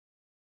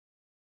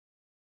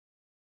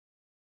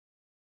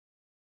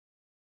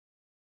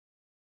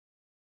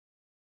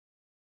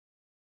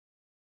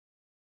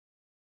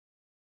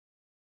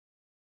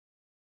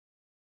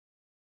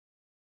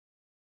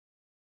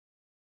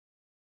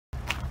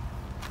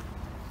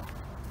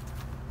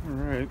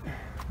Alright,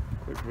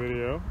 quick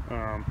video.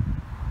 Trying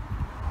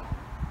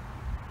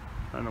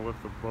to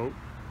lift the boat.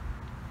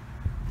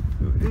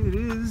 So it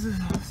is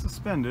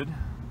suspended.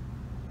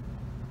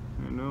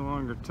 I'm no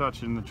longer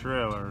touching the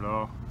trailer at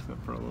all,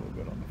 except for a little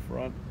bit on the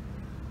front.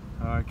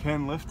 I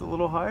can lift a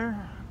little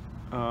higher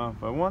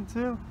if I want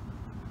to.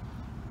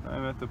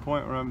 I'm at the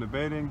point where I'm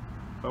debating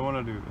if I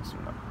want to do this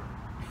or not.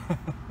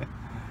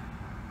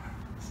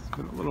 This has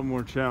been a little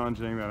more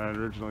challenging than I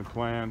originally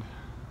planned.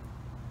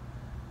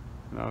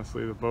 And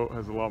honestly, the boat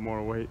has a lot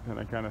more weight than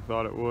I kind of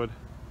thought it would.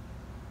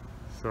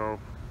 So,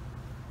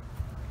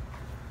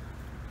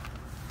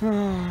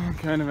 I'm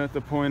kind of at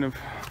the point of,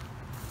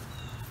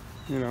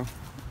 do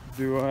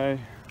I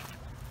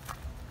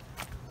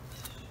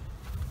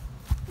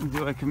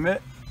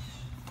commit,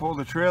 pull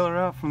the trailer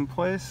out from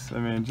place? I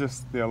mean,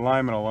 just the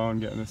alignment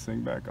alone, getting this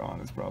thing back on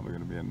is probably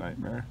going to be a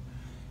nightmare.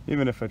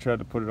 Even if I tried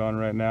to put it on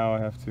right now, I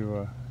have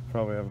to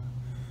probably have a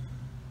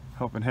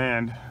helping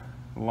hand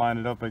line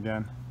it up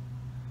again.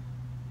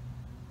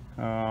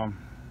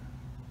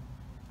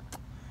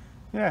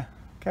 Yeah,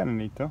 kind of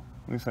neat though.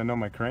 At least I know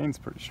my crane's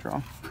pretty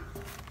strong.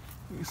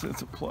 At least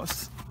that's a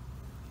plus.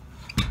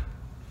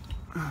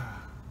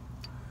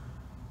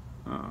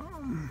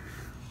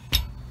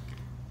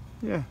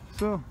 Yeah,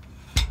 so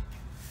I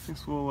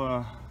guess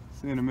we'll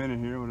see in a minute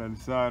here what I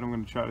decide. I'm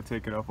going to try to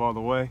take it up all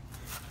the way.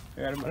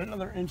 I got about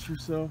another inch or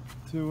so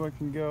to I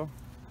can go.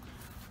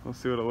 We'll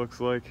see what it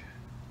looks like.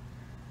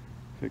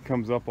 If it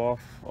comes up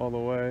off all the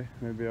way,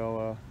 maybe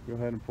I'll go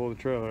ahead and pull the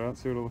trailer out,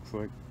 see what it looks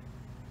like.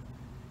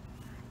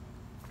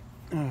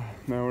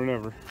 Now or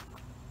never.